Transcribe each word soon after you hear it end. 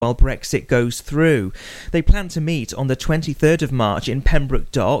while Brexit goes through. They plan to meet on the 23rd of March in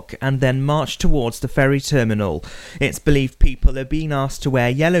Pembroke Dock and then march towards the ferry terminal. It's believed people are being asked to wear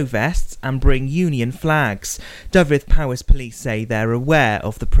yellow vests and bring union flags. Dyfed Powys Police say they're aware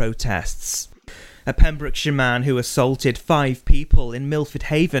of the protests. A Pembrokeshire man who assaulted 5 people in Milford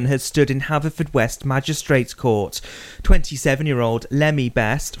Haven has stood in Haverfordwest Magistrates Court. 27-year-old Lemmy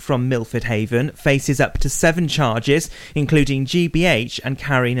Best from Milford Haven faces up to 7 charges, including GBH and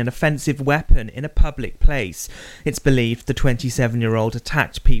carrying an offensive weapon in a public place. It's believed the 27-year-old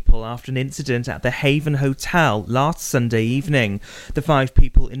attacked people after an incident at the Haven Hotel last Sunday evening. The 5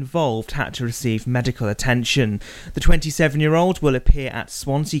 people involved had to receive medical attention. The 27-year-old will appear at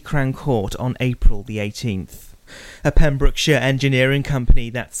Swansea Crown Court on April the 18th. A Pembrokeshire engineering company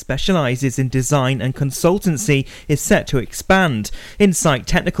that specialises in design and consultancy is set to expand. Insight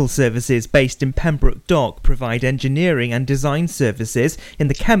Technical Services, based in Pembroke Dock, provide engineering and design services in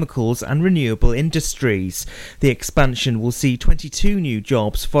the chemicals and renewable industries. The expansion will see 22 new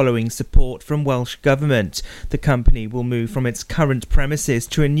jobs following support from Welsh Government. The company will move from its current premises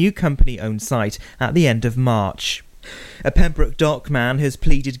to a new company-owned site at the end of March. A Pembroke Dock man has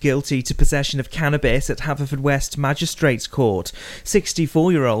pleaded guilty to possession of cannabis at Haverfordwest Magistrates Court.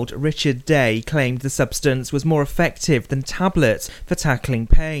 64-year-old Richard Day claimed the substance was more effective than tablets for tackling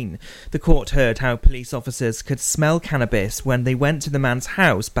pain. The court heard how police officers could smell cannabis when they went to the man's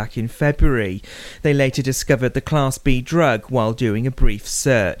house back in February. They later discovered the Class B drug while doing a brief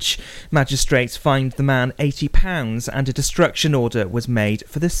search. Magistrates fined the man £80 and a destruction order was made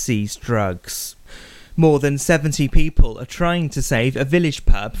for the seized drugs. More than 70 people are trying to save a village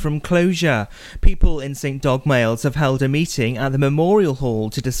pub from closure. People in St Dogmaels have held a meeting at the Memorial Hall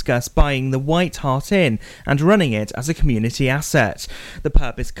to discuss buying the White Hart Inn and running it as a community asset. The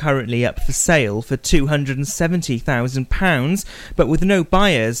pub is currently up for sale for £270,000, but with no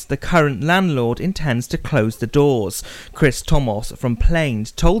buyers, the current landlord intends to close the doors. Chris Thomas from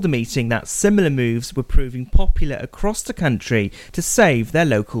Plains told the meeting that similar moves were proving popular across the country to save their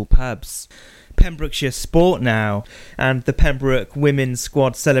local pubs. Pembrokeshire sport now, and the Pembroke women's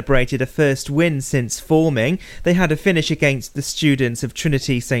squad celebrated a first win since forming. They had a finish against the students of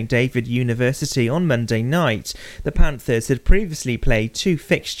Trinity St David University on Monday night. The Panthers had previously played 2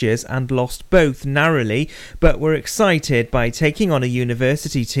 fixtures and lost both narrowly, but were excited by taking on a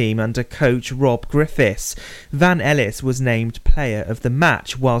university team under coach Rob Griffiths. Van Ellis was named player of the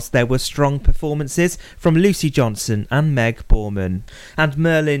match, whilst there were strong performances from Lucy Johnson and Meg Borman. And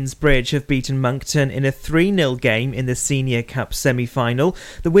Merlin's Bridge have beaten Moncton in a 3-0 game in the Senior Cup semi-final.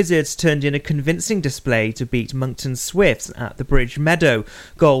 The Wizards turned in a convincing display to beat Moncton Swifts at the Bridge Meadow.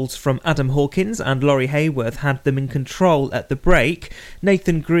 Goals from Adam Hawkins and Lawrie Hayworth had them in control at the break.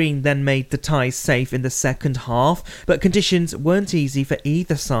 Nathan Green then made the ties safe in the second half, but conditions weren't easy for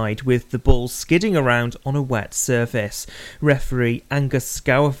either side, with the ball skidding around on a wet surface. Referee Angus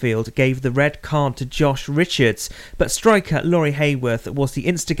Scourfield gave the red card to Josh Richards, but striker Lawrie Hayworth was the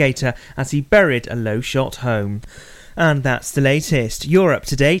instigator as he buried a low shot home. And that's the latest. You're up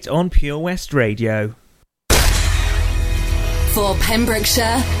to date on Pure West Radio. For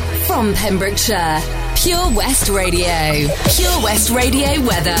Pembrokeshire, from Pembrokeshire, Pure West Radio. Pure West Radio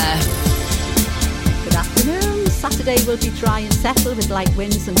weather. Good afternoon. Saturday will be dry and settled with light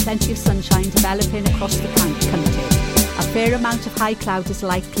winds and plenty of sunshine developing across the country. A fair amount of high cloud is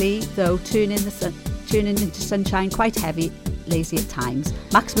likely, though turning into sunshine quite heavy, lazy at times.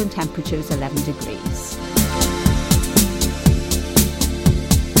 Maximum temperature is 11 degrees.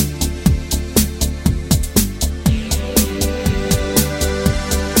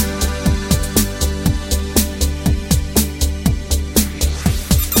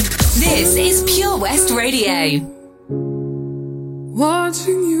 This is Pure West Radio.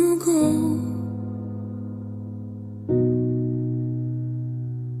 Watching you go,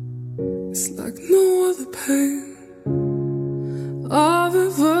 it's like no other pain I've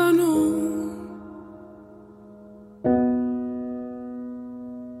ever known.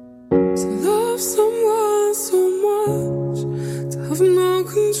 To love someone so much, to have no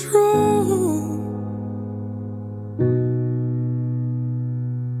control.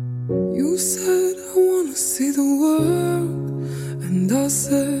 You said I wanna see the world, and I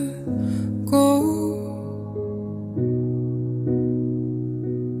said go.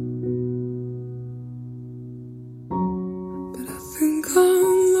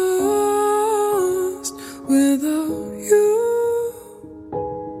 I'm lost without you.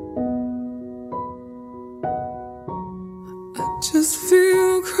 I just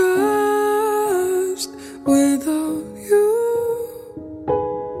feel crushed without you.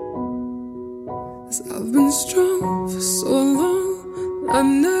 'Cause I've been strong for so long, I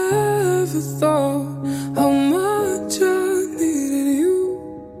never never thought how much I needed you.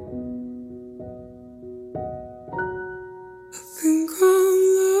 I think I'm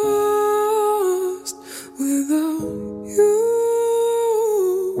lost without you.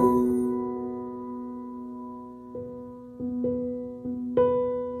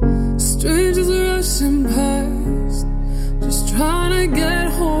 Strangers rushing past, just trying to get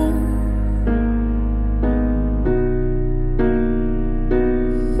home.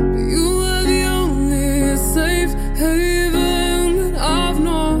 But you are the only safe haven that I've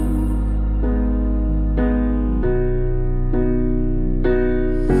known.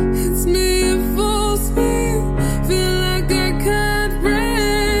 It's me at full speed, feel like I can't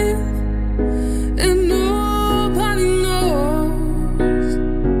breathe, and nobody knows.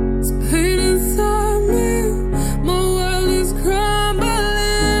 It's pain inside me, my world is crumbling.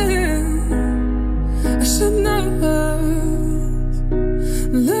 I should never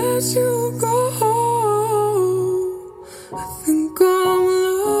let you go. I think I'm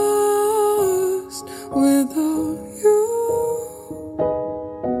lost without you.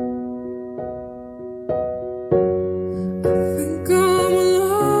 I think I'm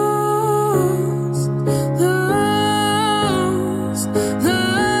lost, lost,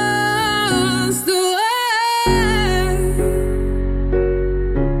 lost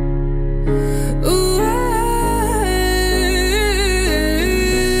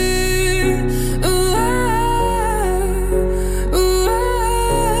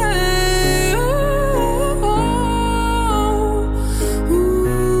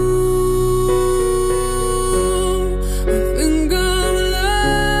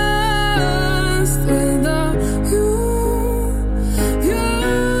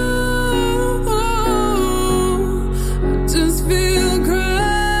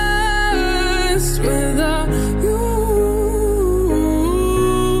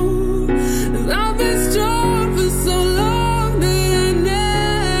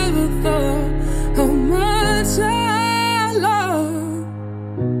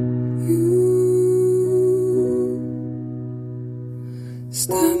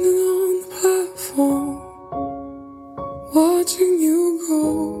standing on the platform, watching you go.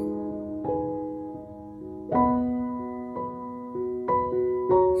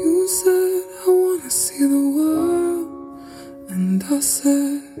 You said, I wanna see the world, and I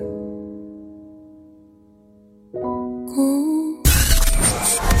said, go.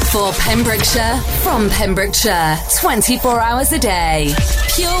 For Pembrokeshire, from Pembrokeshire, 24 hours a day.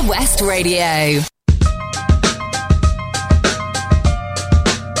 Pure West Radio.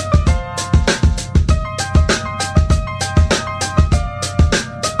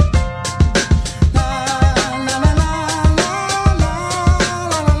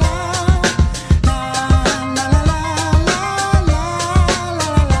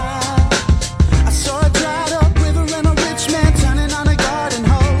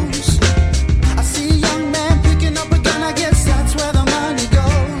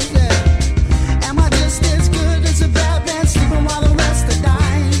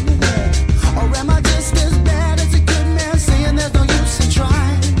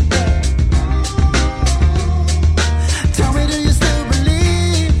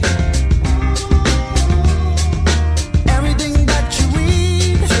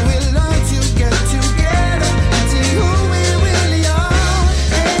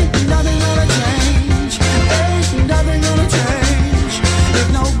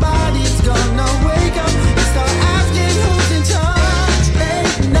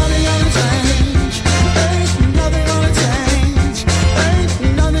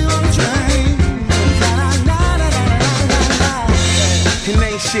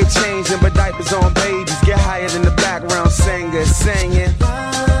 Shit changing, but diapers on babies get higher than the background singer singing.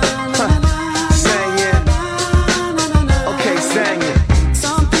 Singing. Okay, singing.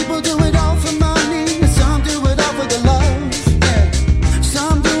 Some people do it all for money, and some do it all for the love. Yeah.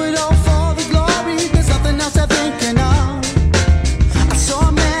 Some do it all for the glory. There's nothing else they're thinking of. I saw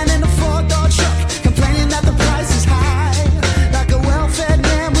a man in a 4-door truck complaining that the price is high, like a well-fed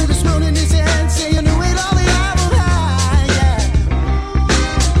man with a spoon in his hand, saying who ate all the apple pie. Yeah.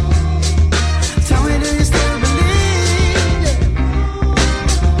 Tell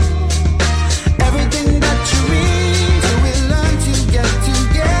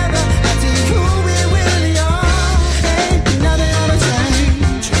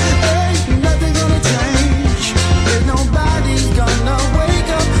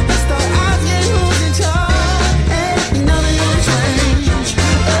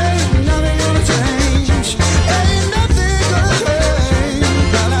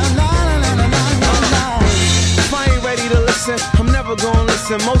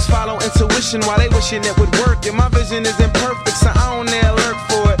Fools follow intuition while they wishing it would work. And my vision isn't perfect, so I don't dare lurk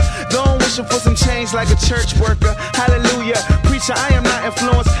for it. Don't wishing for some change like a church worker. Hallelujah, preacher, I am not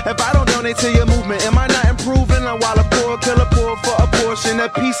influenced if I don't donate to your movement. Am I not improving? And while a poor killer poor for a portion, a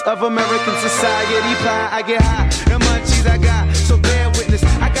piece of American society pie, I get high. The munchies I got, so bear witness.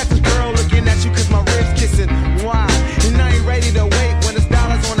 I got this girl looking at you cause my ribs kissing. Why? And I ain't ready to wait when there's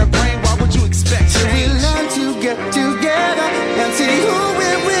dollars on the brain. Why would you expect change? We learn to get together and see who we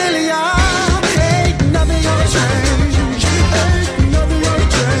really are. Ain't nothing gonna change. Ain't nothing gonna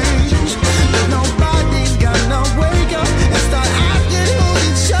change. There's nobody gonna wake up and start asking who's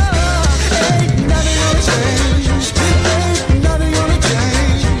in charge. Ain't nothing gonna change. Ain't nothing gonna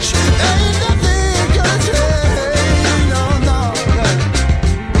change. Ain't nothing gonna change. No, no.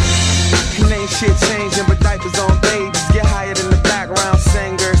 And ain't shit changing but diapers on babies. Get hired in the background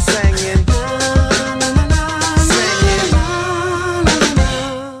singer singing.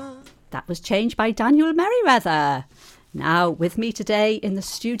 That was Change by Daniel Merriweather. Now, with me today in the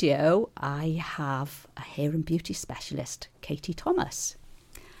studio, I have a hair and beauty specialist, Katie Thomas.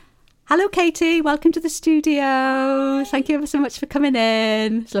 Hello, Katie. Welcome to the studio. Thank you ever so much for coming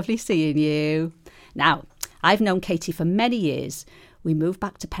in. It's lovely seeing you. Now, I've known Katie for many years. We moved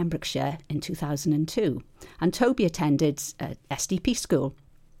back to Pembrokeshire in 2002, and Toby attended SDP school.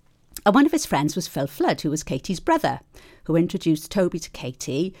 And one of his friends was Phil Flood, who was Katie's brother, who introduced Toby to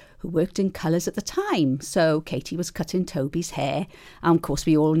Katie, who worked in colours at the time. So Katie was cutting Toby's hair. And of course,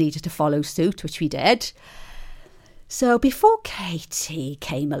 we all needed to follow suit, which we did. So before Katie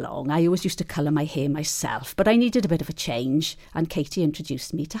came along, I always used to colour my hair myself, but I needed a bit of a change. And Katie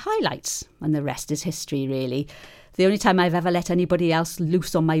introduced me to highlights. And the rest is history, really. The only time I've ever let anybody else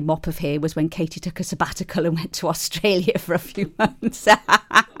loose on my mop of hair was when Katie took a sabbatical and went to Australia for a few months.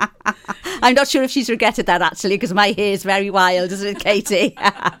 I'm not sure if she's regretted that, actually, because my hair is very wild, isn't it, Katie?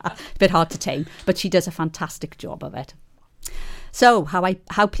 A bit hard to tame, but she does a fantastic job of it. So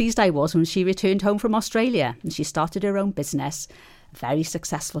how pleased I was when she returned home from Australia and she started her own business, a very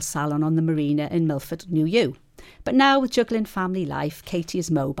successful salon on the marina in Milford, New U. But now, with juggling family life, Katie is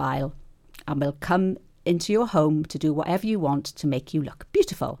mobile and will come into your home to do whatever you want to make you look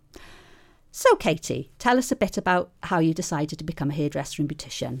beautiful. So, Katie, tell us a bit about how you decided to become a hairdresser and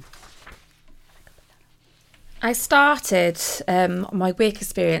beautician. I started my work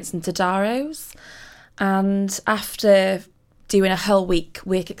experience in Tadaro's, and after doing a whole week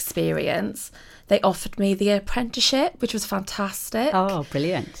work experience, they offered me the apprenticeship, which was fantastic. Oh,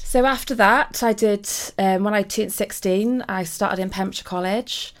 brilliant. So after that, I did, when I turned 16, I started in Pembrokeshire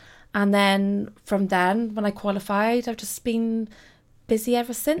College. And then from then, when I qualified, I've just been busy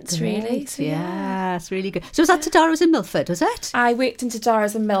ever since, really. So, yeah, it's really good. So was that Tadaro's in Milford, was it? I worked in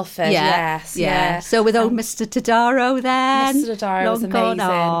Tadaro's in Milford, yes. Yeah. So with old Mr. Tadaro then? Mr. Tadaro was amazing.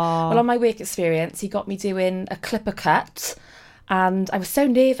 Well, on my work experience, he got me doing a clipper cut. And I was so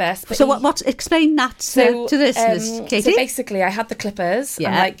nervous. But so what? Explain that to the listeners, Katie. So basically, I had the clippers,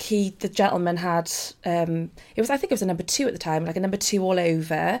 and the gentleman had, I think it was a number 2 at the time, like a number 2 all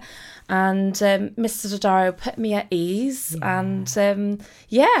over. And Mr. Tadaro put me at ease, and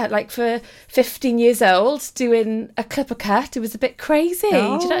like for 15 years old, doing a clipper cut, it was a bit crazy. Do you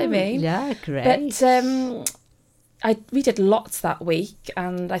know what I mean? Yeah, great. But we did lots that week,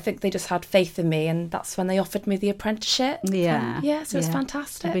 and I think they just had faith in me, and that's when they offered me the apprenticeship. Yeah. So it's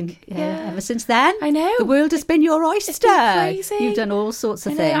fantastic. Ever since then, I know. The world has been your oyster. It's been crazy. You've done all sorts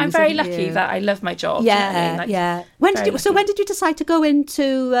of things. I'm very lucky that I love my job. Yeah, you know When did you decide to go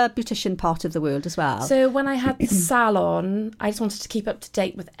into beautician part of the world as well? So when I had the salon, I just wanted to keep up to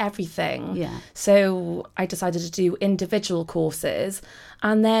date with everything. Yeah. So I decided to do individual courses.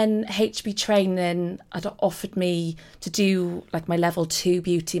 And then HB Training had offered me to do like my level 2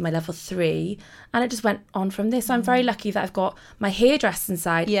 beauty, my level 3. And it just went on from this. So I'm very lucky that I've got my hairdressing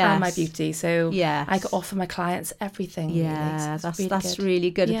side and my beauty. So I could offer my clients everything. Yeah, really. that's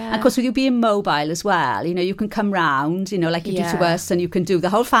really good. Yeah. And of course, with you being mobile as well, you know, you can come round, you know, like you do to us, and you can do the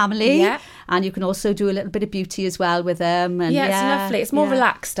whole family. Yeah. And you can also do a little bit of beauty as well with them. And it's lovely. It's more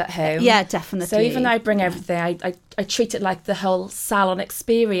relaxed at home. Yeah, definitely. So even though I bring everything, I treat it like the whole salon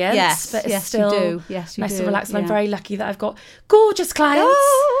experience. Yes, but it's still you do. Yes, you nice do. and relaxed. And I'm very lucky that I've got gorgeous clients.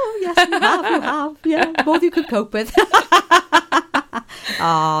 Oh, yes, you have. Yeah, more than you could cope with.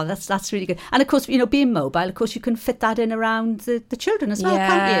 Oh, that's really good. And of course, being mobile, of course, you can fit that in around the children as well,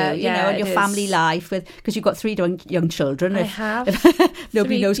 can't you? And your family life because you've got 3 young children. I have.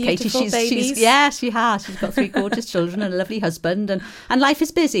 Nobody 3 knows Katie. babies. She has. She's got 3 gorgeous children and a lovely husband, and life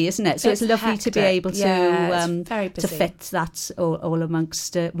is busy, isn't it? So it's lovely to be able to fit that all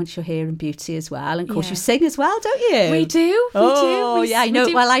amongst your hair and beauty as well. And of course, you sing as well, don't you? We do. I know.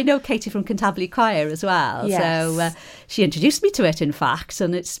 Well, I know Katie from Cantabile Choir as well. Yes. So she introduced me to it, in fact,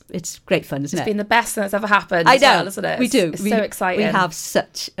 and it's great fun, isn't it? It's been the best thing that's ever happened. I know, well, isn't it? We do. It's so exciting. We have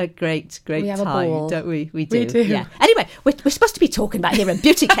such a great we have time, a ball. don't we? We do. Yeah. Anyway, we're supposed to be talking about hair and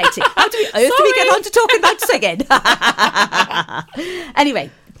beauty, Katie. How do we get on to talking about singing?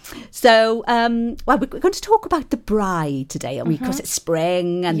 Anyway. So, we're going to talk about the bride today, aren't we? Because it's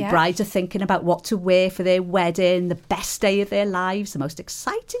spring and brides are thinking about what to wear for their wedding, the best day of their lives, the most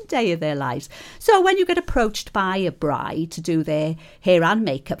exciting day of their lives. So when you get approached by a bride to do their hair and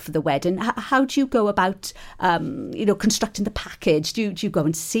makeup for the wedding, how do you go about, constructing the package? Do you go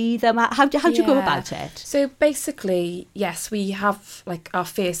and see them? How do you go about it? So basically, yes, we have like our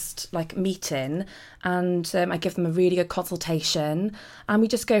first meeting, and I give them a really good consultation, and we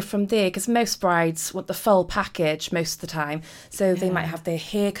just go from there, because most brides want the full package most of the time. So they might have their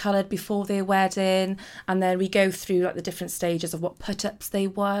hair coloured before their wedding, and then we go through like the different stages of what put-ups they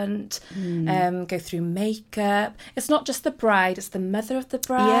want, go through makeup. It's not just the bride, it's the mother of the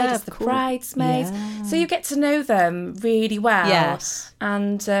bride, it's the bridesmaids. Yeah. So you get to know them really well. Yes.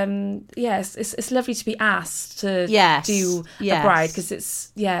 And it's lovely to be asked to do a bride, because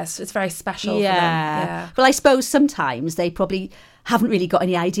it's very special for them. Yeah. Well, I suppose sometimes they probably haven't really got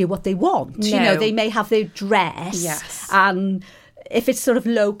any idea what they want. No. They may have their dress, and if it's sort of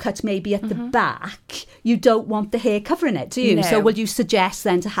low cut maybe at the back, you don't want the hair covering it, do you? No. So will you suggest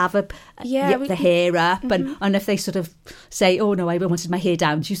then to have the hair up, and if they sort of say, oh no, I wanted my hair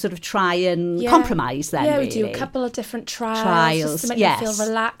down, do you sort of try and compromise then? Yeah, really? we do a couple of different trials just to make them feel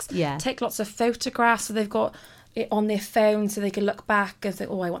relaxed. Yeah. Take lots of photographs, so they've got it on their phone, so they can look back and think,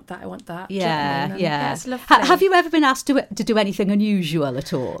 oh, I want that. Yeah. It's lovely. Have you ever been asked to do anything unusual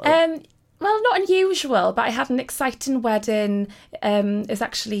at all? Well, not unusual, but I had an exciting wedding. It was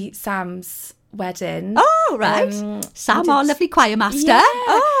actually Sam's wedding. Oh, right. Sam, our lovely choir master. Yeah,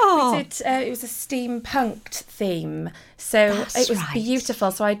 oh. we did. It was a steampunked theme, so it was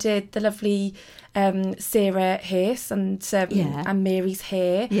beautiful. So I did the lovely Sarah Hirst and Mary's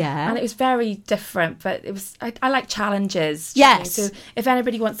hair, and it was very different, but it was I like challenges. Yes. So if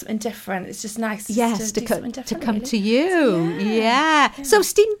anybody wants something different, it's just nice to do something different, to come really. to you. Yeah. So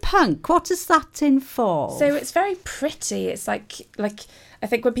steampunk, what does that involve? So it's very pretty. It's like I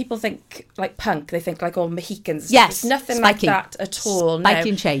think when people think like punk, they think like all Mohicans. Yes, it's nothing spiky. like that at all. Spiky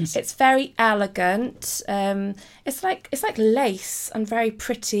and chains. It's very elegant. It's like lace and very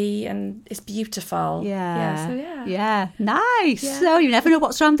pretty, and it's beautiful. Yeah. Nice. Yeah. So you never know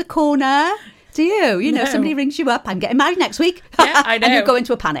what's around the corner. Do you? You know, somebody rings you up, I'm getting married next week. Yeah, I know. And you go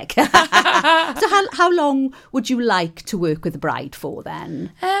into a panic. So how long would you like to work with the bride for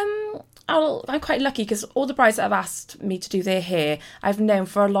then? I'm quite lucky, because all the brides that have asked me to do their hair, I've known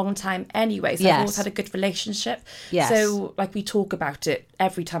for a long time anyway. So I've always had a good relationship. Yes. So we talk about it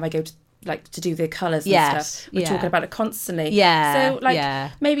every time I go to do their colours and stuff. We're talking about it constantly. Yeah. So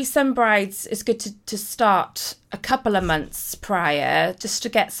maybe some brides, it's good to start a couple of months prior, just to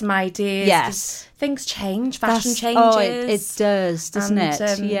get some ideas. Yes. Things change, fashion changes. Oh, it does, doesn't it?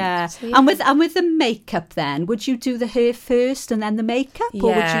 So, And with the makeup then, would you do the hair first and then the makeup?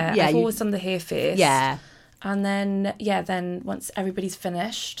 Or would you, I've always done the hair first. Yeah. And then, then once everybody's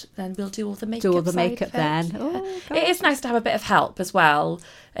finished, then we'll do all the makeup. Do all the makeup then. Yeah. Oh, it is nice to have a bit of help as well,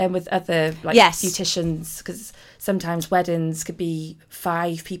 with other beauticians, because sometimes weddings could be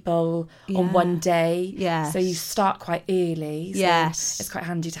 5 people on one day. Yeah. So you start quite early. So it's quite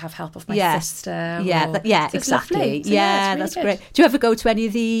handy to have help of my sister. Exactly. So that's really great. Do you ever go to any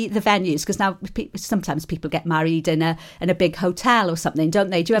of the venues? Because now sometimes people get married in a big hotel or something,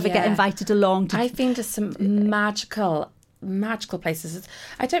 don't they? Do you ever get invited along? I've been to some magical places.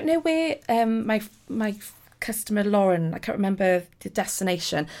 I don't know where my customer Lauren, I can't remember the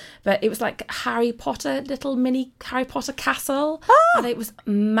destination, but it was like little mini Harry Potter castle, and it was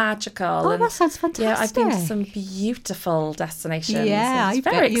magical. Oh, that sounds fantastic. Yeah, I've been to some beautiful destinations. Yeah, it's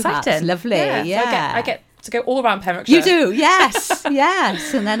very exciting. That's lovely. Yeah. So I get to go all around Pembrokeshire. You do, yes,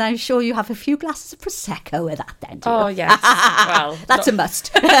 yes. And then I'm sure you have a few glasses of Prosecco with that then, do you? Oh, yes. Well, that's a must.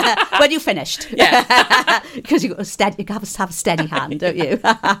 When you're finished. Yeah. Because you have a steady hand, don't you?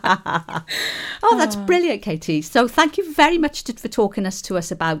 Oh, that's brilliant, Katie. So thank you very much for talking to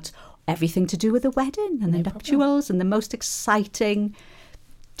us about everything to do with the wedding and the nuptials and the most exciting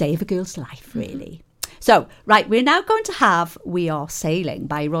day of a girl's life, really. So, right, we're now going to have We Are Sailing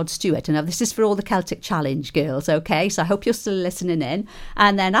by Rod Stewart. And now this is for all the Celtic Challenge girls, okay? So I hope you're still listening in.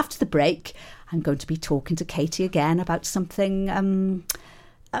 And then after the break, I'm going to be talking to Katie again about something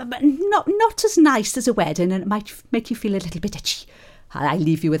not as nice as a wedding, and it might make you feel a little bit itchy. I'll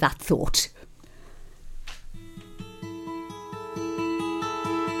leave you with that thought.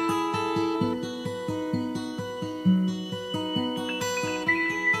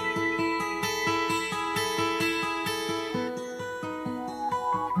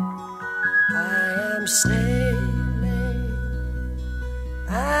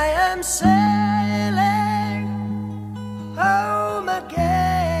 I am sailing home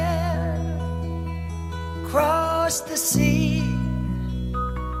again, across the sea.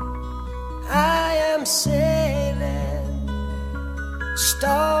 I am sailing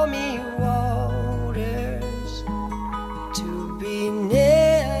stormy waters to be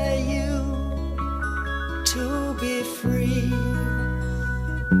near you, to be free.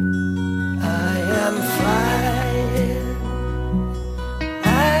 I am flying,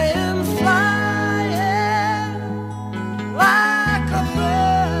 I am flying like a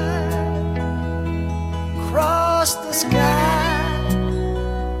bird across the sky.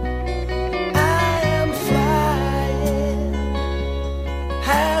 I am flying,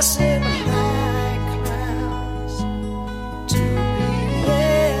 passing high clouds to be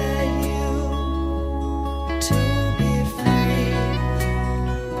near you, to be free.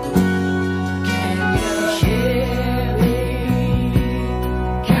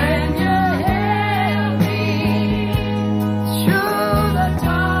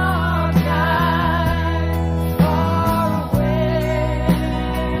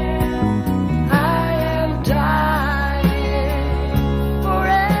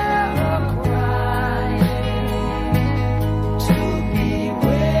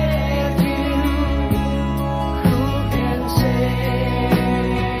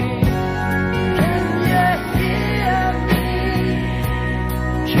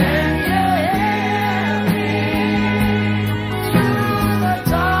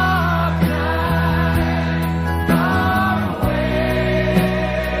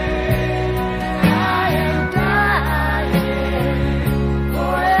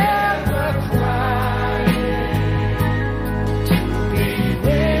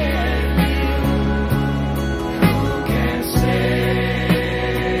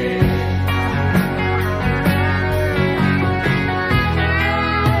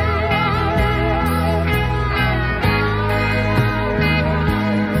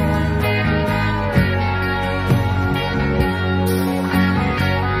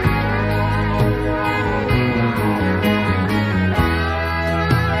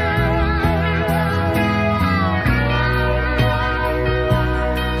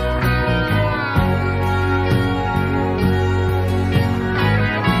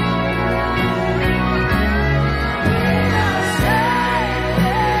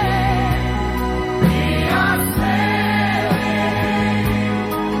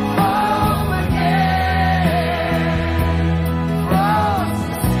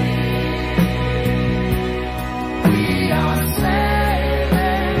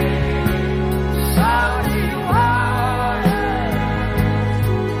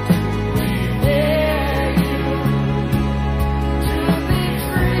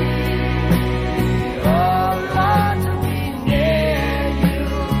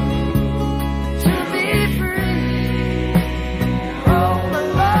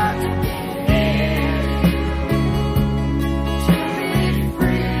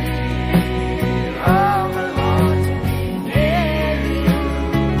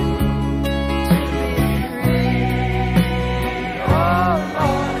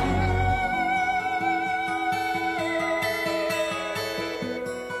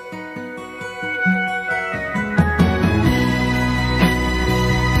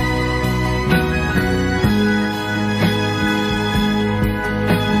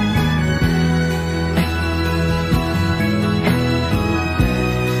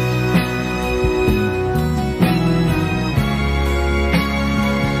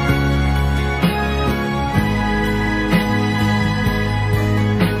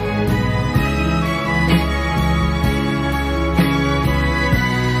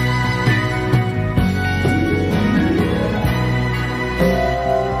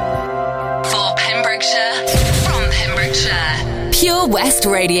 Pure West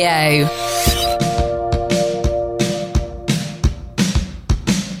Radio.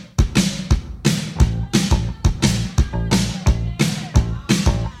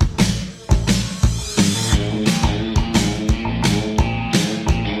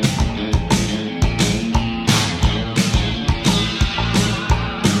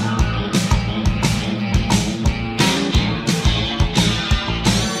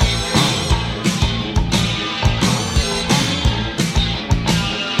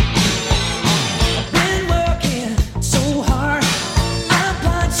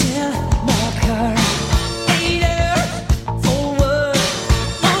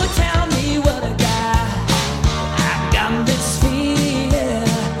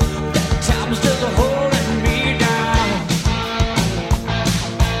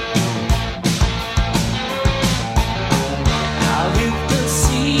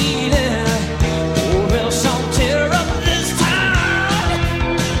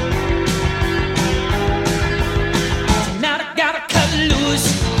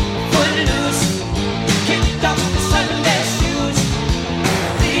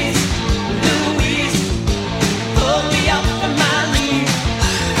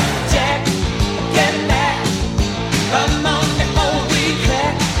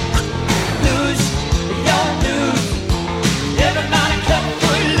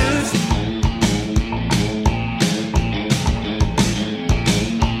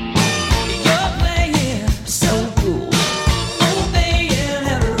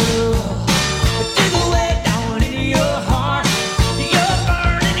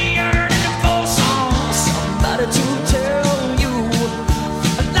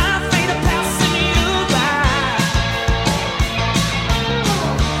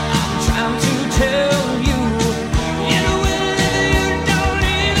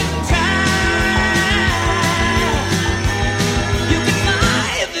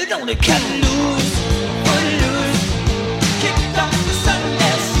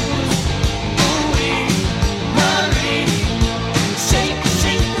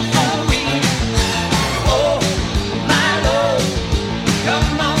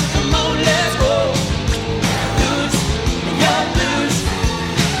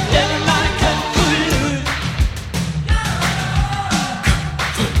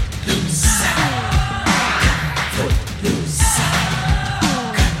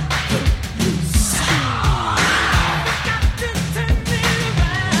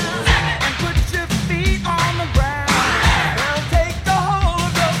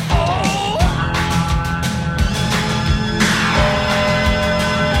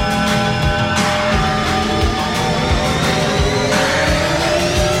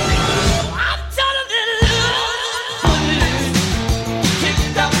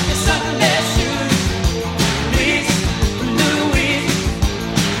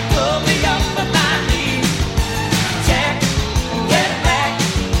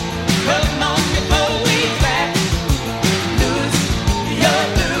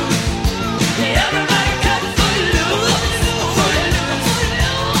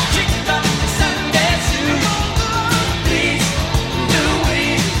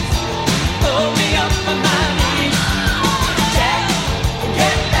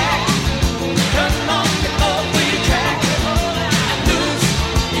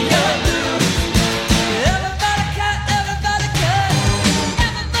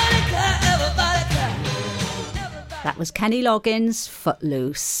 Kenny Loggins,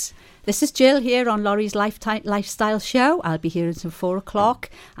 Footloose. This is Jill here on Lawrie's Lifestyle Show. I'll be here until 4 o'clock,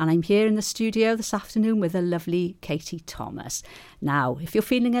 and I'm here in the studio this afternoon with the lovely Katie Thomas. Now, if you're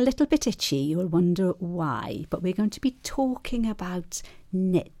feeling a little bit itchy, you'll wonder why, but we're going to be talking about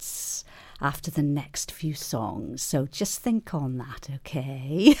knits after the next few songs, so just think on that,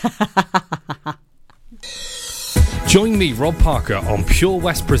 okay? Join me, Rob Parker, on Pure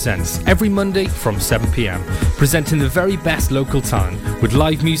West Presents every Monday from 7pm, presenting the very best local talent with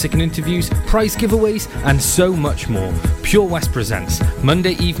live music and interviews, prize giveaways and so much more. Pure West Presents,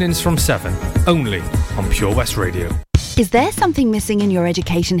 Monday evenings from 7, only on Pure West Radio. Is there something missing in your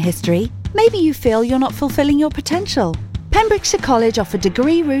education history? Maybe you feel you're not fulfilling your potential. Pembrokeshire College offer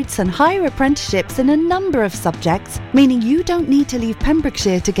degree routes and higher apprenticeships in a number of subjects, meaning you don't need to leave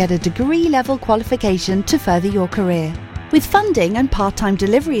Pembrokeshire to get a degree-level qualification to further your career. With funding and part-time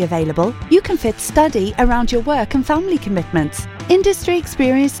delivery available, you can fit study around your work and family commitments.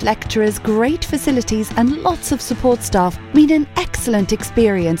 Industry-experienced lecturers, great facilities and lots of support staff mean an excellent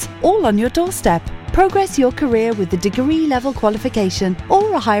experience, all on your doorstep. Progress your career with the degree-level qualification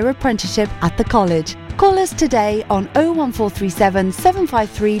or a higher apprenticeship at the college. Call us today on 01437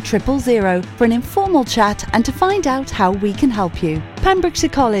 753 000 for an informal chat and to find out how we can help you. Pembrokeshire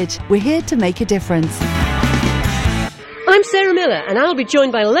College, we're here to make a difference. I'm Sarah Miller, and I'll be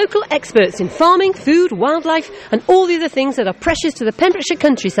joined by local experts in farming, food, wildlife and all the other things that are precious to the Pembrokeshire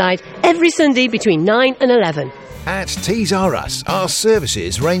countryside every Sunday between 9 and 11. At Tees R Us, our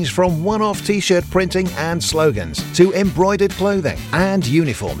services range from one-off t-shirt printing and slogans to embroidered clothing and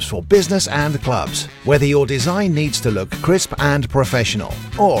uniforms for business and clubs. Whether your design needs to look crisp and professional,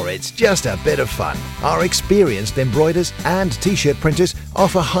 or it's just a bit of fun, our experienced embroiders and t-shirt printers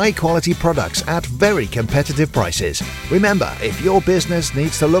offer high-quality products at very competitive prices. Remember, if your business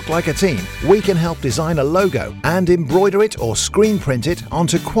needs to look like a team, we can help design a logo and embroider it or screen print it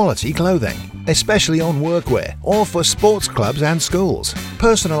onto quality clothing, especially on workwear or for sports clubs and schools.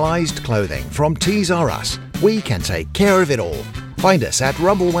 Personalised clothing from Tees R Us. We can take care of it all. Find us at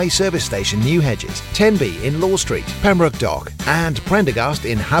Rumbleway Service Station, New Hedges, 10B in Law Street, Pembroke Dock and Prendergast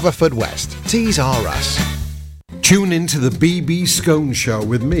in Haverfordwest. Tees R Us. Tune in to the BB Scone Show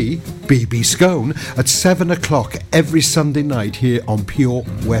with me, BB Scone, at 7 o'clock every Sunday night here on Pure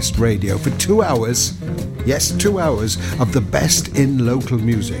West Radio for 2 hours. Yes, 2 hours of the best in local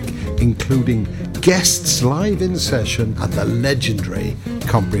music, including guests live in session and the legendary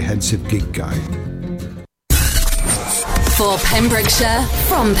Comprehensive Gig Guide. For Pembrokeshire,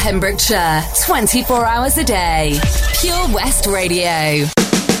 from Pembrokeshire, 24 hours a day. Pure West Radio.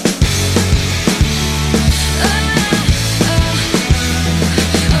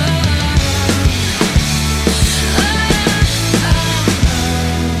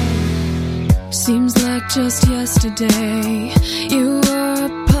 Seems like just yesterday you were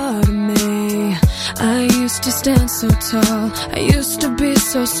a part of me. I used to stand so tall, I used to be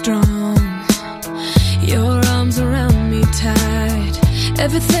so strong. Your arms around me tight,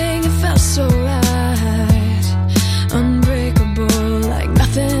 everything it felt so right. Unbreakable, like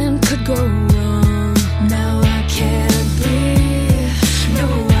nothing could go wrong. Now I can't breathe,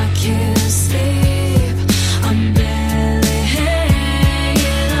 no I can't sleep, I'm barely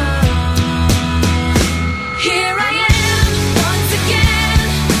hanging on. Here I am, once again,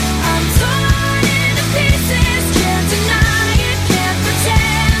 I'm torn into pieces. Can't deny it, can't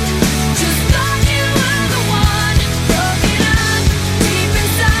pretend. Just thought you were the one, broken up deep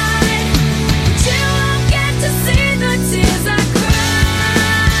inside. Till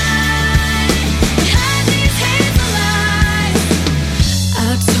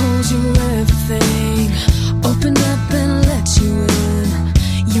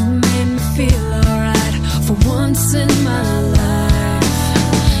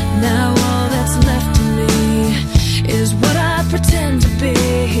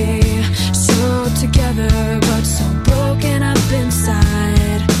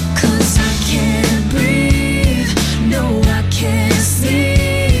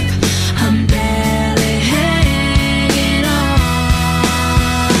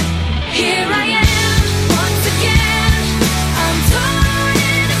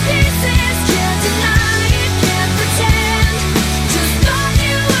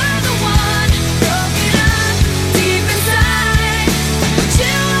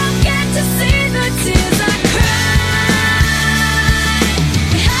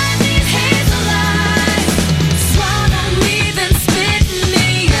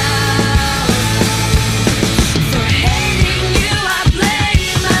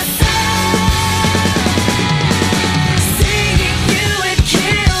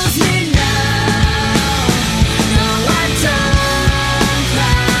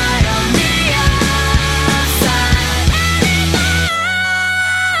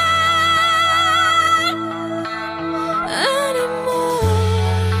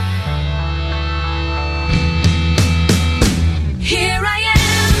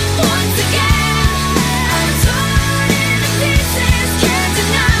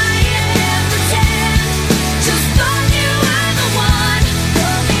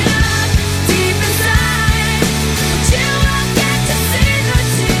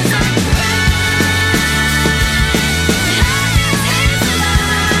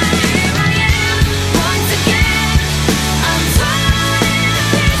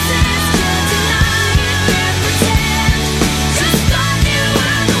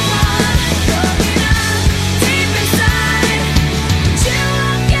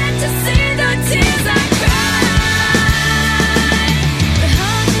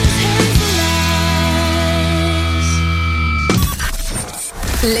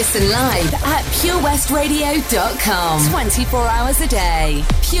Listen live at purewestradio.com. 24 hours a day.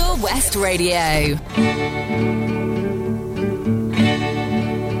 Pure West Radio.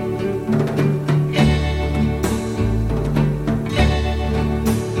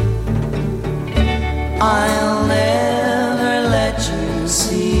 I'll never let you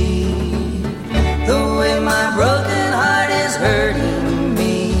see the way my broken heart is hurting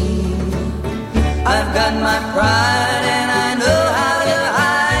me. I've got my pride and I know how to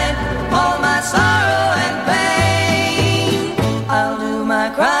hide all my sorrow and pain. I'll do my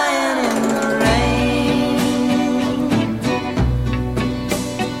crying in the rain.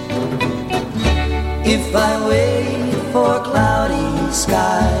 If I wait for cloudy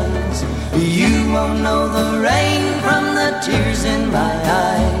skies, you won't know the rain from the tears in my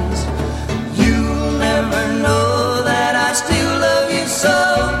eyes. You'll never know that I still love you so,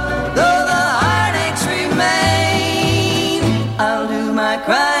 though the heartaches remain. I'll do my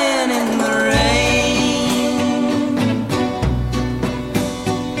crying in the rain.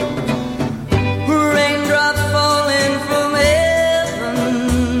 Raindrops falling from heaven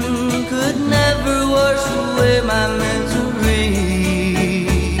could never wash away my misery.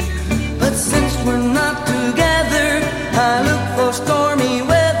 Since we're not together, I look for stormy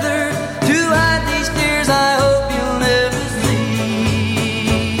weather to hide these tears I hope you'll never see.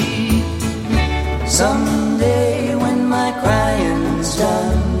 Someday when my crying's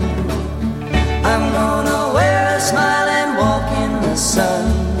done, I'm gonna wear a smile and walk in the sun.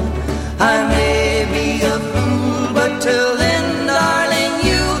 I may be a fool, but till then, darling,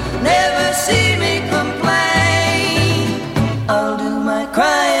 you'll never see me complain. I'll do my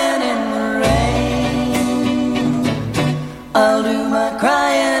crying in the I'll do my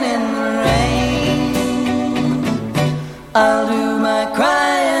crying in the rain. I'll do my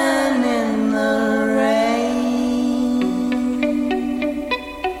crying in the rain.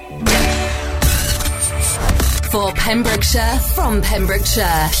 For Pembrokeshire, from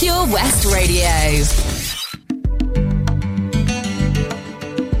Pembrokeshire, Pure West Radio.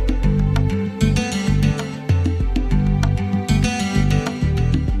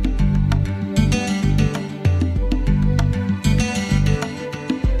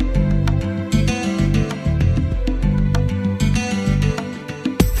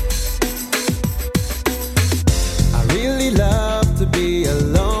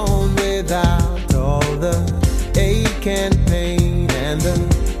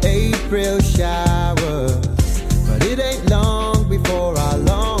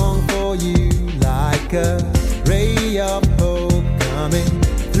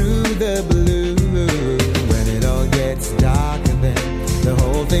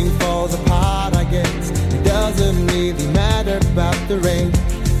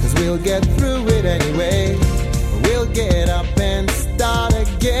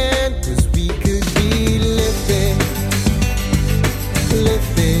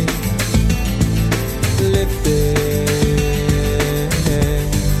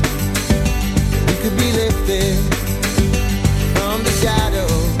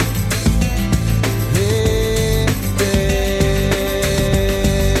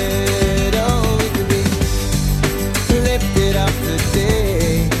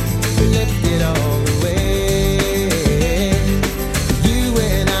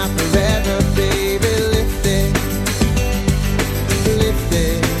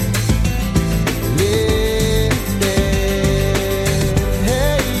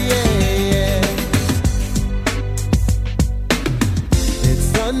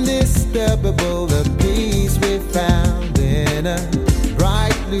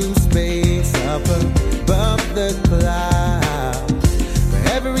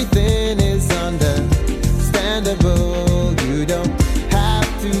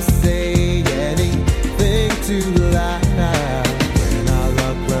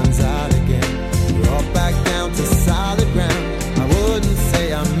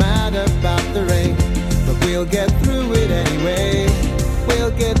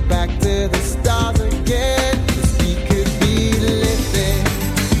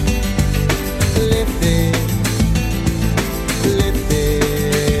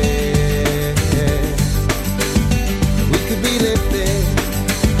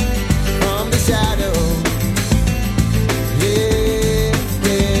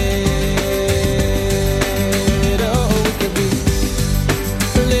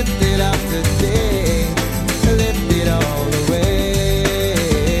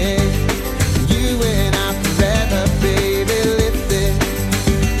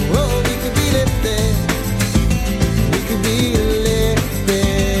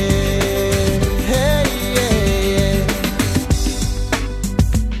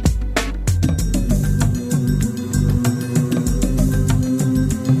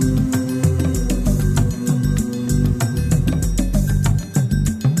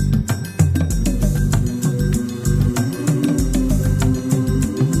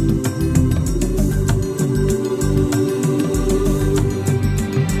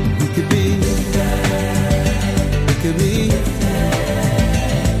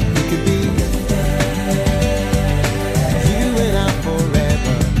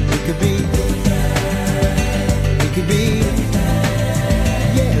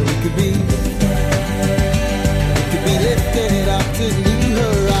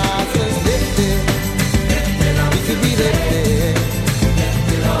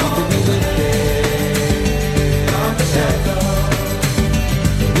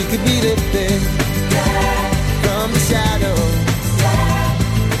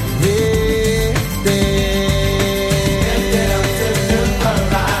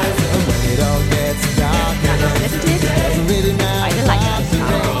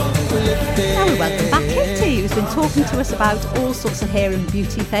 us about all sorts of hair and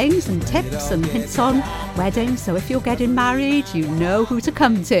beauty things and tips and hints on weddings. So if you're getting married, you know who to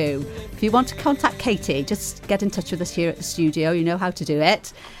come to. If you want to contact Katie, just get in touch with us here at the studio. You know how to do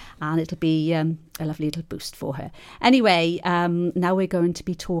it. And it'll be a lovely little boost for her. Anyway, now we're going to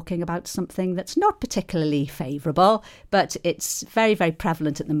be talking about something that's not particularly favourable, but it's very, very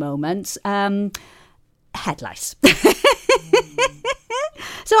prevalent at the moment. Head lice.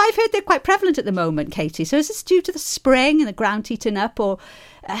 So I've heard they're quite prevalent at the moment, Katie. So is this due to the spring and the ground heating up, or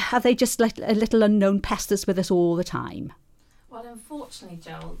are they just like a little unknown pest that's with us all the time? Well, unfortunately,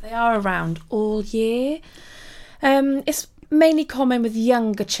 Joel, they are around all year. It's mainly common with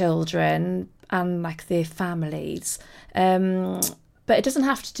younger children and like their families. But it doesn't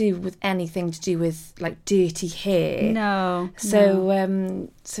have to do with anything to do with like dirty hair. No. So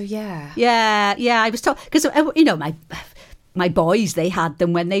yeah. Yeah. I was told, because my boys, they had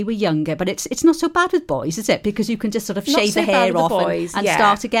them when they were younger, but it's not so bad with boys, is it? Because you can just sort of shave the hair off and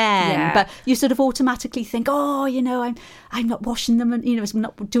start again. Yeah. But you sort of automatically think, I'm not washing them, and I'm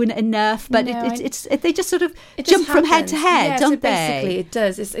not doing it enough. But they just sort of jump from head to head, don't they? Basically, it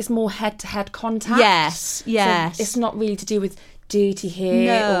does. It's more head to head contact. Yes. So it's not really to do with dirty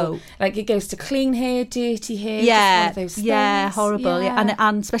hair, or like it goes to clean hair, dirty hair. Just one of those things. Horrible. Yeah.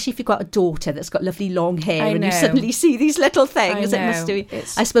 And especially if you've got a daughter that's got lovely long hair, and you suddenly see these little things, it must do.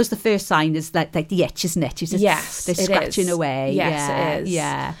 I suppose the first sign is like the itch, isn't it? They're scratching away. Yes, it is.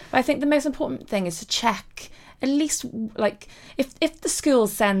 Yeah. But I think the most important thing is to check. At least, like, if the school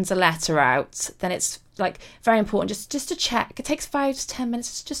sends a letter out, then it's like very important just to check. It takes 5 to 10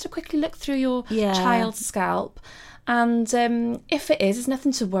 minutes just to quickly look through your child's scalp. And if it is, there's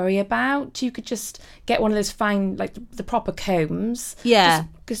nothing to worry about. You could just get one of those fine, like the proper combs. Yeah.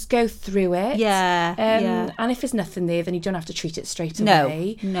 Just go through it. Yeah. And if there's nothing there, then you don't have to treat it straight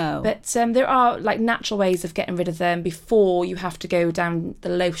away. No. But there are like natural ways of getting rid of them before you have to go down the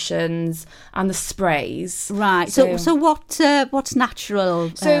lotions and the sprays. Right. So what's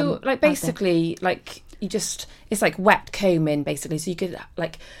natural? So like basically like it's like wet combing basically. So you could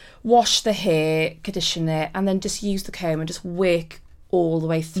like wash the hair, condition it, and then just use the comb and just work all the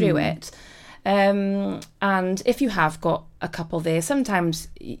way through it. And if you have got a couple there, sometimes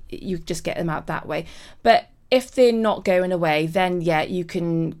you just get them out that way. But if they're not going away, then you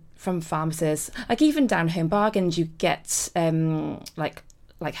can, from pharmacists, like even down Home Bargains, you get like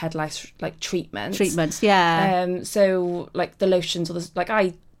head lice like treatments. So like the lotions, or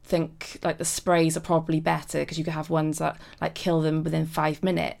I think like the sprays are probably better because you could have ones that like kill them within 5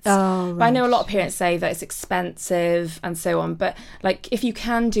 minutes. Right. But I know a lot of parents say that it's expensive and so on, but like if you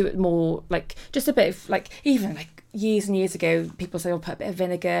can do it more, like just a bit of like, even like years and years ago, people say, put a bit of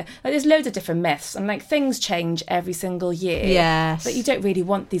vinegar. Like there's loads of different myths, and like things change every single year. Yes. But you don't really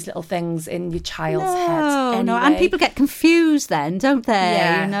want these little things in your child's head anyway. No, and people get confused then, don't they?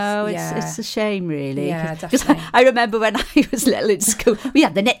 Yes, it's a shame, really. Yeah, definitely. I remember when I was little in school, we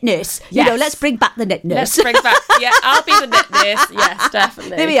had the knit nurse. Yes. Let's bring back the knit nurse. I'll be the knit nurse. Yes,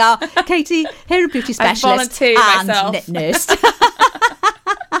 definitely. There we are. Katie, hair and beauty specialist and myself. knit nurse.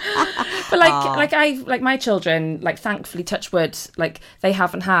 But like my children, like thankfully, touch wood, like they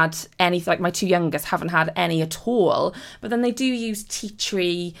haven't had any, like my two youngest haven't had any at all. But then they do use tea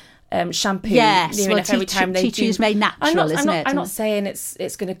tree shampoo. Yes, every time they do. Tea tree is made natural, isn't it? I'm not saying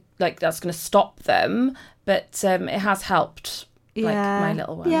it's gonna that's gonna stop them, but it has helped. Like my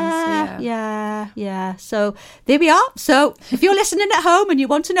little ones. Yeah. So there we are. So if you're listening at home and you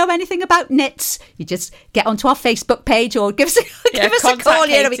want to know anything about knits, you just get onto our Facebook page or give us a call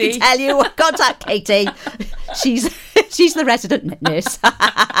here and we can tell you. Contact Katie. She's the resident knit nurse.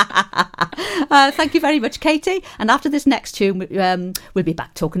 Thank you very much, Katie. And after this next tune, we'll be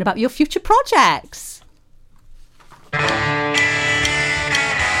back talking about your future projects.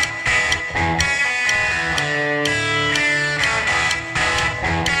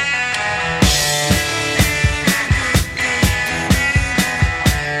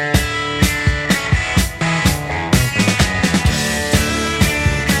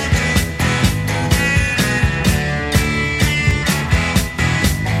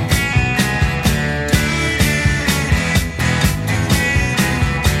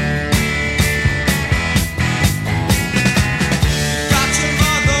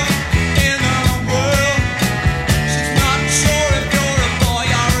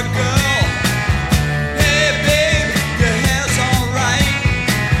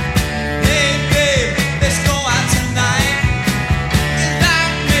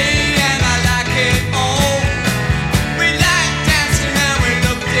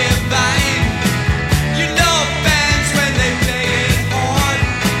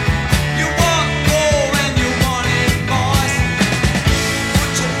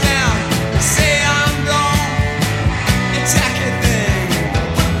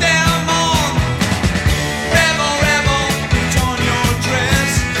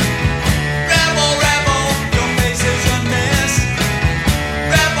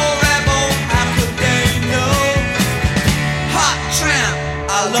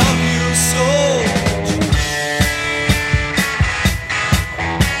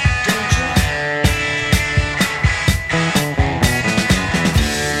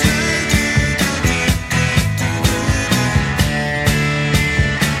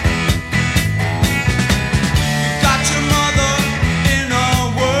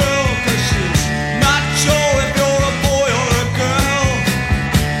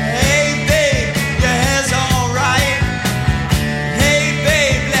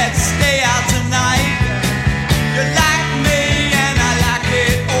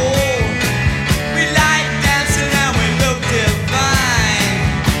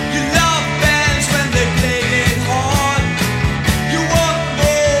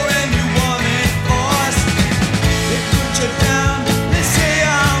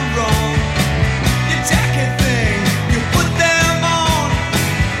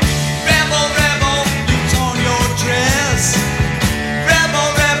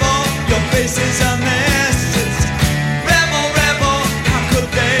 faces a mess. Rebel, rebel, how could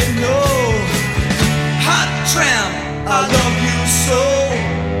they know? Hot tramp, I love you so.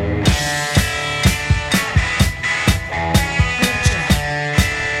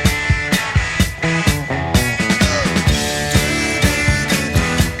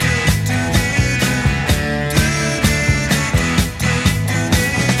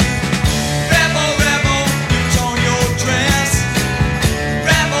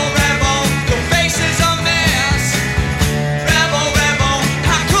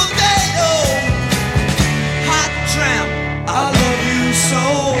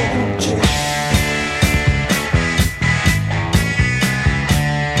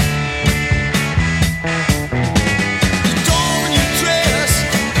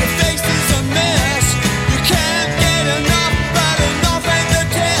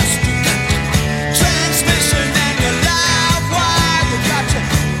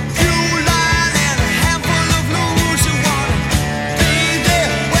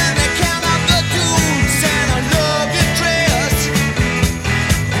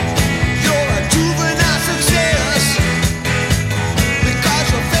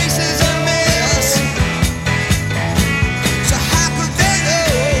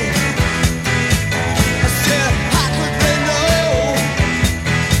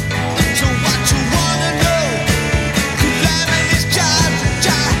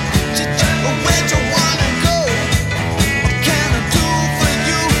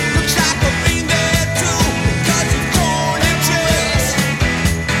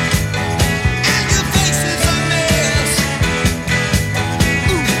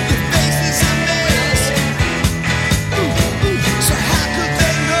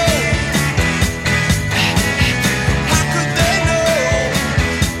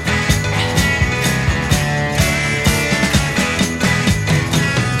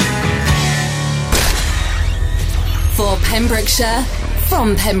 Pembrokeshire,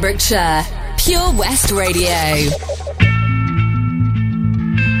 from Pembrokeshire, Pure West Radio.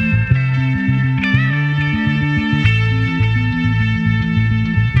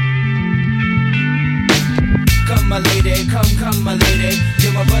 Come my lady, come my lady,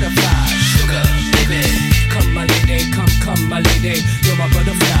 you're my butterfly, sugar, baby. Come my lady, come my lady, you're my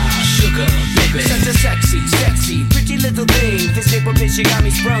butterfly, sugar, baby. Such a sexy, pretty little thing. This April bitch, you got me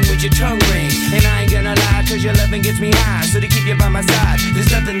sprung with your tongue ring. And I ain't gonna lie, cause your loving gets me high. So to keep you by my side,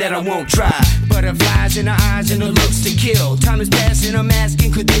 there's nothing that I won't try. Butterflies in her eyes and her looks to kill. Time is passing, I'm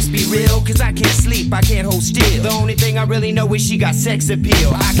asking, could this be real? Cause I can't sleep, I can't hold still. The only thing I really know is she got sex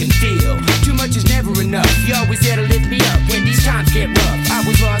appeal. I can feel, too much is never enough. You always there to lift me up when these times get rough. I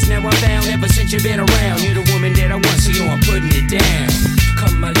was lost, now I'm found, ever since you've been around. You're the woman that I want, so yo, I'm putting it down.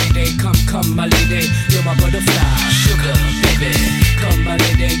 Come my lady, come my lady, you're my butterfly, sugar, baby. Come my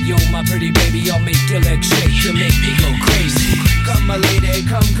lady, you're my pretty baby, I'll make your legs shake, you'll make me go crazy. Come my lady,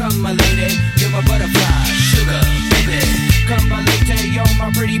 come my lady, you're my butterfly, sugar, baby. Come my lady, you're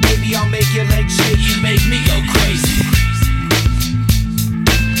my pretty baby, I'll make your legs shake, you make me go crazy.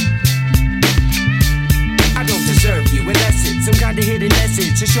 I don't deserve you unless it's some kind of hidden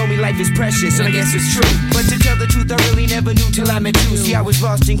message to show me life is precious, and I guess it's true. But to tell the truth, I really never knew till I met you. See, I was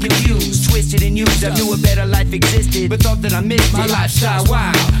lost and confused, twisted and used. I knew a better life existed, but thought that I missed my lifestyle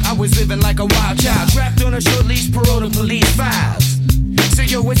wild. I was living like a wild child, trapped on a short leash, parole to police files. So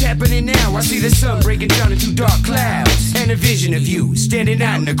yo, what's happening now? I see the sun breaking down into dark clouds, and a vision of you standing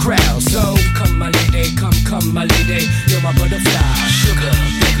out in the crowd. So come my lady, come my lady, you're my butterfly, sugar,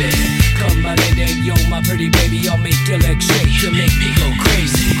 baby. Come my lady, you're my pretty baby, I'll make your legs shake, you'll make me go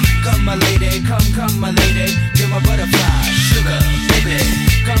crazy. Come my lady, come my lady, you're my butterfly, sugar, baby.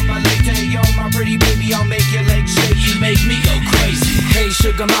 Come my lady, you're my pretty baby, I'll make your legs shake, you make me go crazy. Hey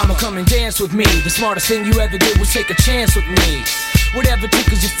sugar mama, come and dance with me. The smartest thing you ever did was take a chance with me. Whatever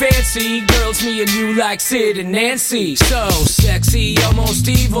tickles your fancy, girls, me and you like Sid and Nancy. So sexy, almost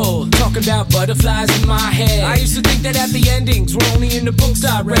evil, talking about butterflies in my head. I used to think that happy endings were only in the books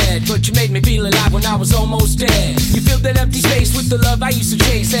I read, but you made me feel alive when I was almost dead. You filled that empty space with the love I used to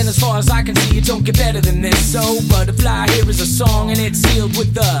chase, and as far as I can see, it don't get better than this. So butterfly, here is a song, and it's sealed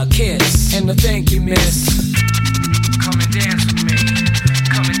with a kiss and a thank you, miss. Come and dance with me,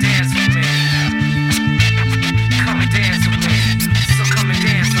 come and dance with me, come and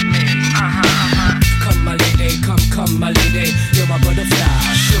dance with me. Come my lady, come my lady, you're my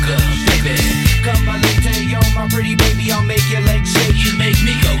butterfly, sugar, baby. Come my lady, you're my pretty baby, I'll make your legs shake, you make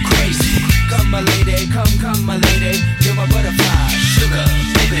me go crazy. Come my lady, come my lady, you're my butterfly, sugar,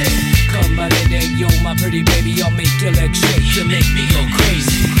 baby. Come my lady, you're my pretty baby, I'll make your legs shake, you make me go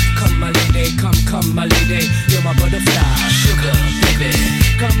crazy. Come my lady, come my lady, you're my butterfly, sugar, baby.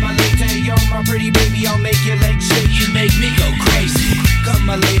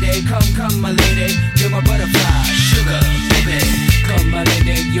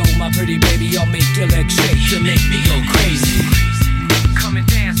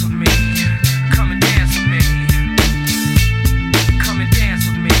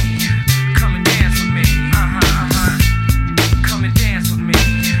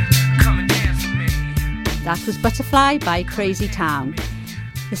 That was Butterfly by Crazy Town.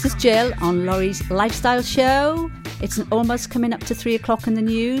 This is Jill on Lawrie's Lifestyle Show. It's almost coming up to 3 o'clock in the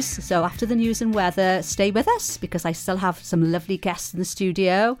news, so after the news and weather, stay with us because I still have some lovely guests in the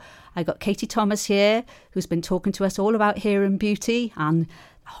studio. I got Katie Thomas here, who's been talking to us all about hair and beauty and the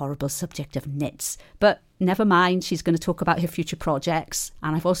horrible subject of knits. But never mind, she's going to talk about her future projects.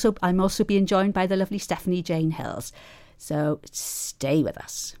 And I'm also being joined by the lovely Stephanie Jane Hills. So stay with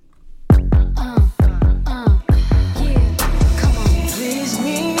us. Please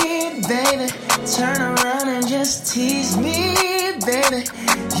me, baby. Turn around and just tease me, baby.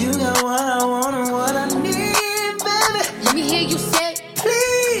 You got what I want and what I need, baby. Let me hear you say,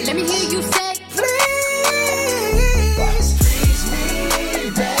 please. Let me hear you say, please. Please me,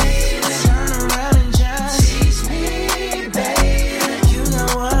 baby. Turn around and just tease me, baby. You got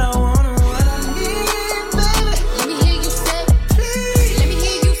what I want and what I need, baby. Let me hear you say, please. Let me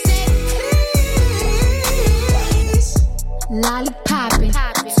hear you say, please. Lollipopping,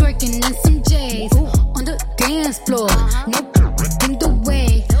 twerking in some J's on the dance floor. No in the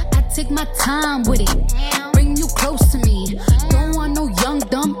way. I take my time with it. Bring you close to me. Don't want no young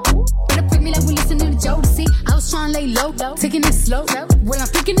dumb. Better pick me like we listening to Jodeci. I was trying to lay low, taking it slow. Well, I'm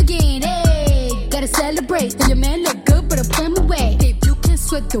freaking again. Hey, gotta celebrate. Your man look good, but I'm playing away. If you can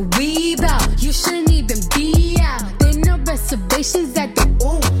sweat the weave out, you shouldn't even be out. There no reservations at the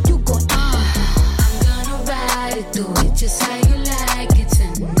you go I'm gonna ride it, do it just how you like it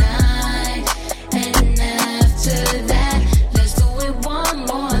tonight. And after that, let's do it one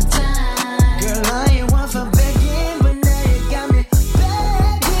more time. Girl, I ain't one for begging, but now you got me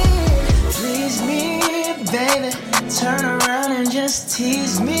begging. Please me, baby. Turn around and just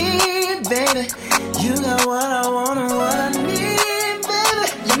tease me, baby. You got what I want and what I need, baby.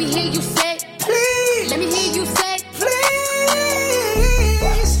 Let me hear you say, please. Let me hear you say, please.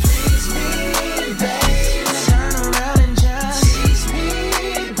 Please me, baby. Turn around and just tease me,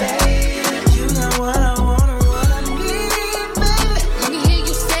 baby. You got what I want and what I need, baby. Let me hear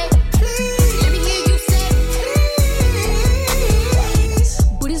you say, please. Let me hear you say, please.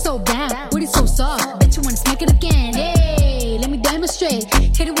 Booty so down, booty so soft. Bet you wanna smack it again. Hey, let me demonstrate.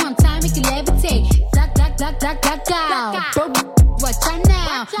 Hit it one time, make it levitate. Black, black, black, black, black out. Bro, watch out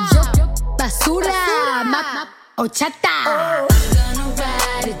now. Yo, basura, map, ochata. Gonna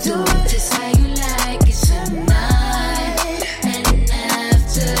ride it, do it just how you like it tonight. And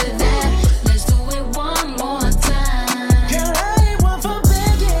after that, let's do it one more time. Girl, I ain't one for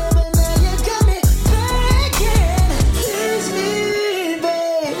begging, but now you got me begging. Please me,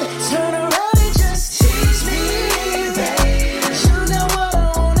 babe. Turn around and just tease me, babe. You know what I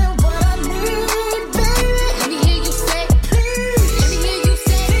want and what I need, baby. Let me hear you say, please. Let me hear you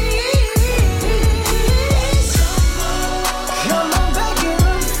say, please. Come on back and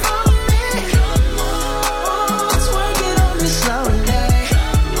for me. Twerk it on me slowly.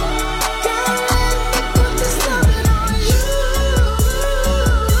 Girl, let me put this loving on you.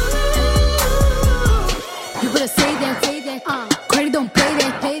 You better say that, credit don't pay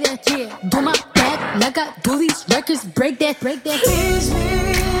that, yeah. Do my back like I do these records, break that. Tease me,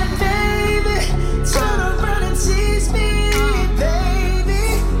 baby. Turn around and tease me, baby.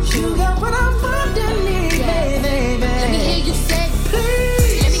 You got what I want and need, baby. Let me hear you say,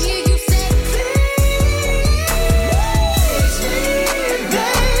 please. Let me hear you say, please me,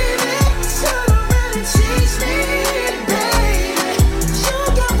 baby. Turn around and tease me, baby. You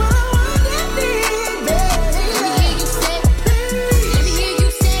got what I want and need, baby. Let me hear you say, Let me hear you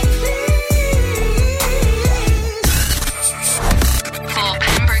say, For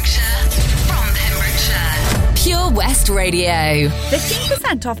Pembrokeshire, from Pembrokeshire. Pure West Radio.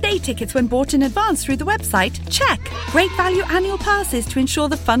 15% off day tickets when bought in advance through the website? Check. Great value annual passes to ensure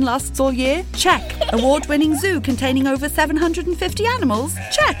the fun lasts all year? Check. Award-winning zoo containing over 750 animals?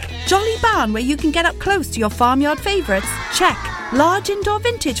 Check. Jolly barn where you can get up close to your farmyard favourites? Check. Large indoor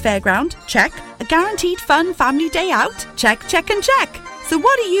vintage fairground? Check. A guaranteed fun family day out? Check, check and check. So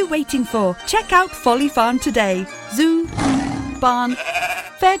what are you waiting for? Check out Folly Farm today. Zoo, barn,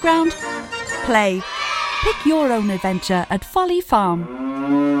 fairground, play. Pick your own adventure at Folly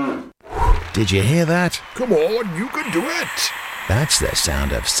Farm. Did you hear that? Come on, you can do it. That's the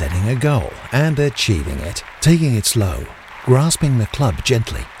sound of setting a goal and achieving it. Taking it slow, grasping the club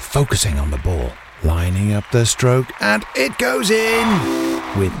gently, focusing on the ball, lining up the stroke, and it goes in!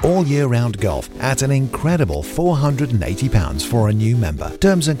 With all year-round golf at an incredible £480 for a new member.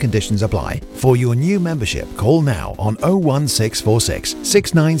 Terms and conditions apply. For your new membership, call now on 01646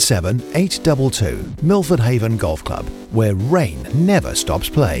 697 822. Milford Haven Golf Club, where rain never stops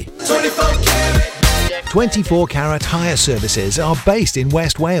play. 24 carat hire services are based in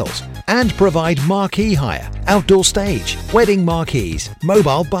West Wales and provide marquee hire, outdoor stage, wedding marquees,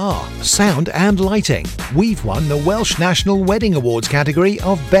 mobile bar, sound and lighting. We've won the Welsh National Wedding Awards category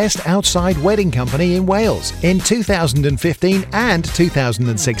of Best Outside Wedding Company in Wales in 2015 and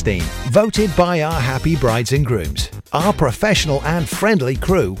 2016, voted by our happy brides and grooms. Our professional and friendly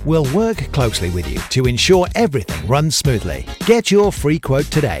crew will work closely with you to ensure everything runs smoothly. Get your free quote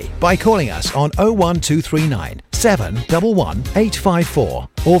today by calling us on 01239 711 854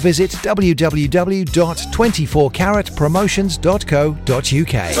 or visit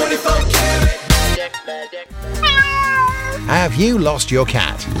www.24caratpromotions.co.uk. Have you lost your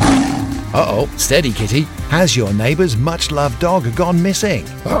cat? Uh-oh, steady kitty. Has your neighbour's much-loved dog gone missing?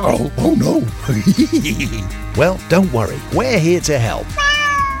 Uh-oh, oh no. Well, don't worry, we're here to help.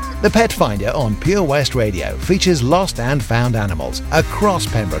 The Pet Finder on Pure West Radio features lost and found animals across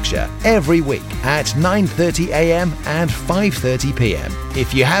Pembrokeshire every week at 9:30am and 5:30pm.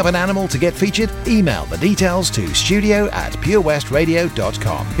 If you have an animal to get featured, email the details to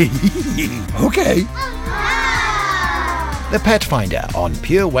studio@purewestradio.com. Okay. The Pet Finder on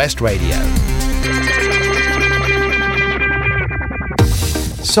Pure West Radio.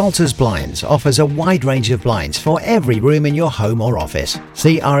 Salters Blinds offers a wide range of blinds for every room in your home or office.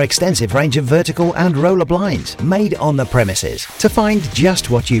 See our extensive range of vertical and roller blinds made on the premises to find just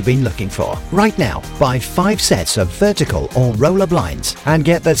what you've been looking for. Right now, buy 5 sets of vertical or roller blinds and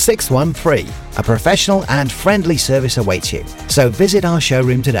get the 6th one free. A professional and friendly service awaits you. So visit our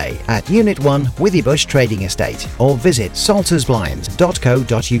showroom today at Unit 1 Withybush Trading Estate or visit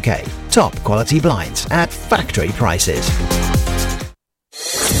saltersblinds.co.uk. Top quality blinds at factory prices.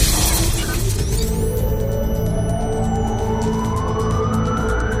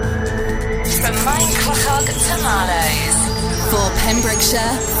 From Minecraft to Marlows. For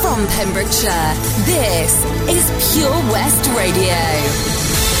Pembrokeshire, from Pembrokeshire, this is Pure West Radio.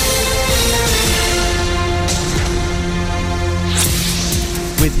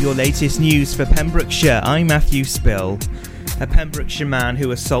 With your latest news for Pembrokeshire, I'm Matthew Spill. A Pembrokeshire man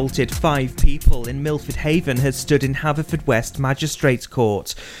who assaulted 5 people in Milford Haven has stood in Haverfordwest Magistrates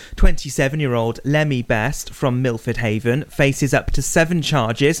Court. 27-year-old Lemmy Best from Milford Haven faces up to 7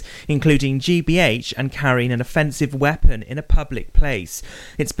 charges, including GBH and carrying an offensive weapon in a public place.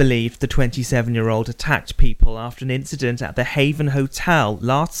 It's believed the 27-year-old attacked people after an incident at the Haven Hotel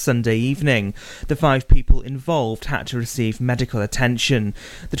last Sunday evening. The 5 people involved had to receive medical attention.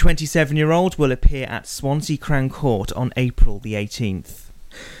 The 27-year-old will appear at Swansea Crown Court on April the 18th.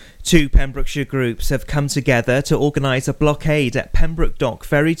 2 Pembrokeshire groups have come together to organise a blockade at Pembroke Dock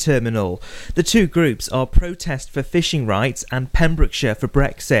Ferry Terminal. The 2 groups are Protest for Fishing Rights and Pembrokeshire for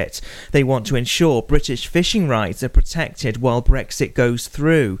Brexit. They want to ensure British fishing rights are protected while Brexit goes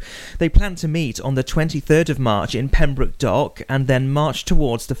through. They plan to meet on the 23rd of March in Pembroke Dock and then march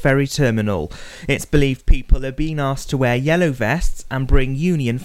towards the ferry terminal. It's believed people are being asked to wear yellow vests and bring union